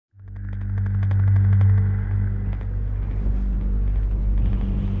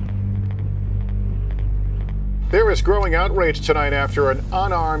There is growing outrage tonight after an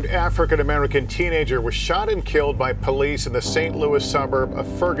unarmed African-American teenager was shot and killed by police in the St. Louis suburb of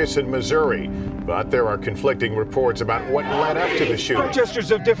Ferguson, Missouri. But there are conflicting reports about what led up to the shooting. Protesters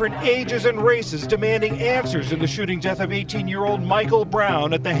of different ages and races demanding answers in the shooting death of 18-year-old Michael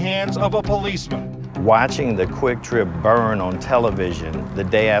Brown at the hands of a policeman. Watching the Quick Trip burn on television the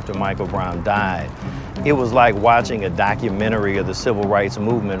day after Michael Brown died, it was like watching a documentary of the civil rights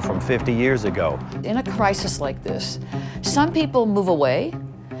movement from 50 years ago. In a crisis like this, some people move away,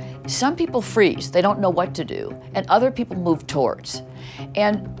 some people freeze, they don't know what to do, and other people move towards.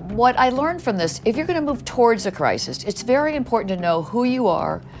 And what I learned from this, if you're going to move towards a crisis, it's very important to know who you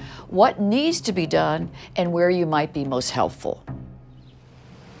are, what needs to be done, and where you might be most helpful.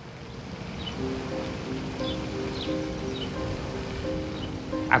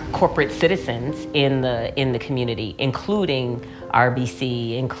 Our corporate citizens in the community, including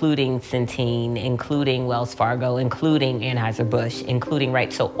RBC, including Centene, including Wells Fargo, including Anheuser-Busch, including,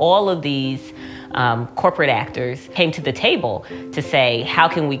 right? So all of these corporate actors came to the table to say, how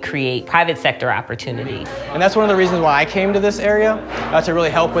can we create private sector opportunities? And that's one of the reasons why I came to this area, to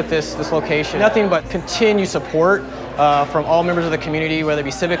really help with this location. Nothing but continued support from all members of the community, whether it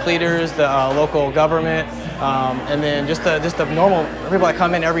be civic leaders, the local government, and then just the normal people that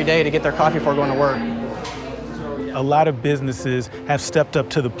come in every day to get their coffee before going to work. A lot of businesses have stepped up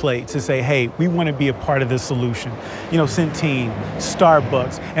to the plate to say, hey, we want to be a part of this solution. You know, Centene,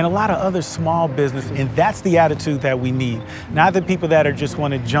 Starbucks, and a lot of other small businesses, and that's the attitude that we need. Not the people that are just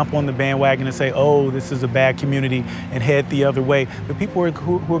want to jump on the bandwagon and say, oh, this is a bad community and head the other way, but people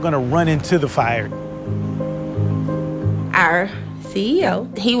who are going to run into the fire. Our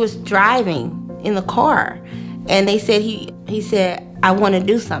CEO, he was driving in the car, and they said he said, I want to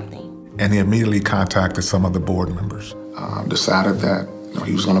do something. And he immediately contacted some of the board members, decided that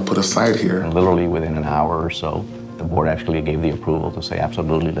he was going to put a site here. Literally within an hour or so, the board actually gave the approval to say,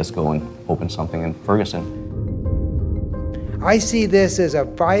 absolutely, let's go and open something in Ferguson. I see this as a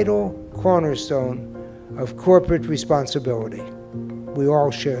vital cornerstone of corporate responsibility. We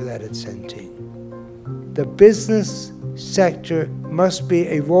all share that at Centene. The business sector must be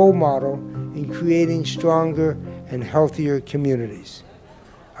a role model in creating stronger and healthier communities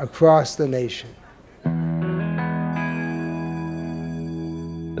across the nation.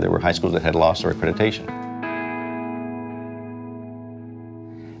 There were high schools that had lost their accreditation.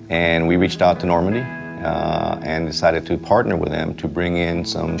 And we reached out to Normandy and decided to partner with them to bring in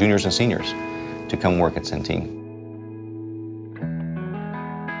some juniors and seniors to come work at Centene.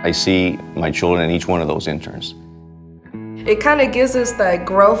 I see my children in each one of those interns. It kind of gives us that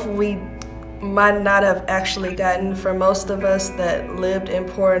growth we might not have actually gotten for most of us that lived in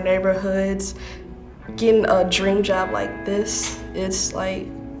poor neighborhoods. Getting a dream job like this, it's like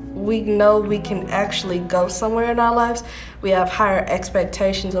we know we can actually go somewhere in our lives. We have higher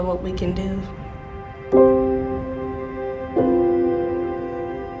expectations of what we can do.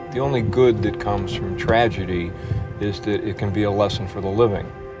 The only good that comes from tragedy is that it can be a lesson for the living.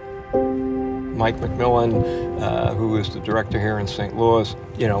 Mike McMillan, who is the director here in St. Louis,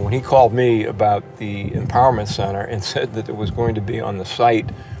 when he called me about the Empowerment Center and said that it was going to be on the site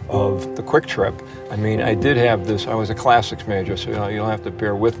of the Quick Trip, I mean, I did have this, I was a classics major, so you'll have to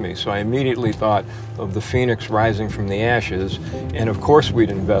bear with me. So I immediately thought of the phoenix rising from the ashes, and of course we'd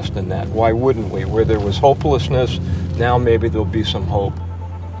invest in that. Why wouldn't we? Where there was hopelessness, now maybe there'll be some hope.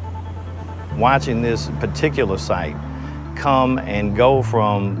 Watching this particular site come and go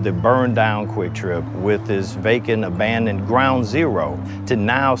from the burned down Quick Trip with this vacant, abandoned ground zero to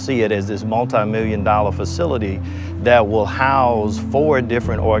now see it as this multi-million-dollar facility that will house 4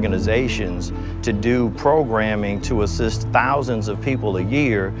 different organizations to do programming to assist thousands of people a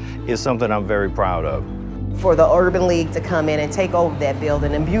year is something I'm very proud of. For the Urban League to come in and take over that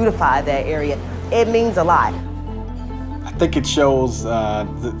building and beautify that area, it means a lot. I think it shows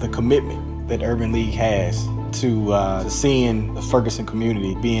the commitment that Urban League has to seeing the Ferguson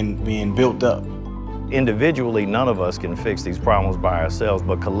community being built up. Individually, none of us can fix these problems by ourselves,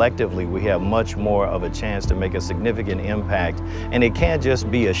 but collectively we have much more of a chance to make a significant impact. And it can't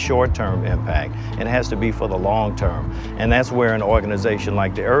just be a short-term impact, it has to be for the long term. And that's where an organization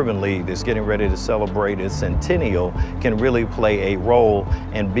like the Urban League that's getting ready to celebrate its centennial can really play a role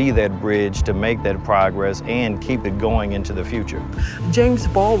and be that bridge to make that progress and keep it going into the future. James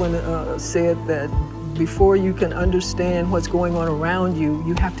Baldwin said that before you can understand what's going on around you,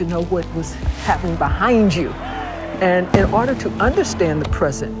 you have to know what was happening behind you. And in order to understand the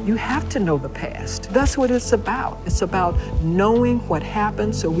present, you have to know the past. That's what it's about. It's about knowing what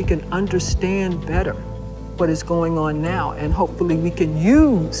happened so we can understand better what is going on now, and hopefully we can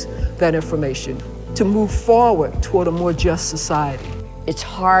use that information to move forward toward a more just society. It's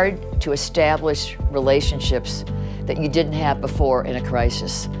hard to establish relationships that you didn't have before in a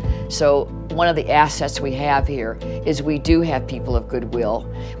crisis. So one of the assets we have here is we do have people of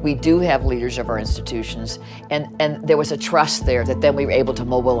goodwill. We do have leaders of our institutions, and there was a trust there that then we were able to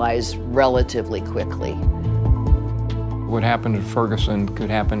mobilize relatively quickly. What happened in Ferguson could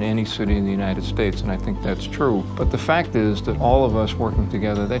happen in any city in the United States, and I think that's true. But the fact is that all of us working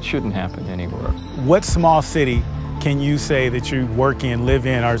together, that shouldn't happen anywhere. What small city can you say that you work in, live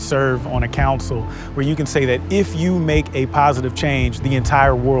in, or serve on a council where you can say that if you make a positive change, the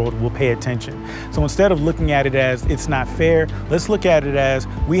entire world will pay attention? So instead of looking at it as it's not fair, let's look at it as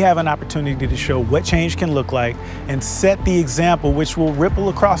we have an opportunity to show what change can look like and set the example which will ripple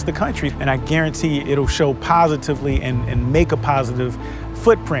across the country. And I guarantee it'll show positively and make a positive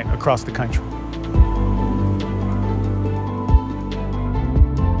footprint across the country.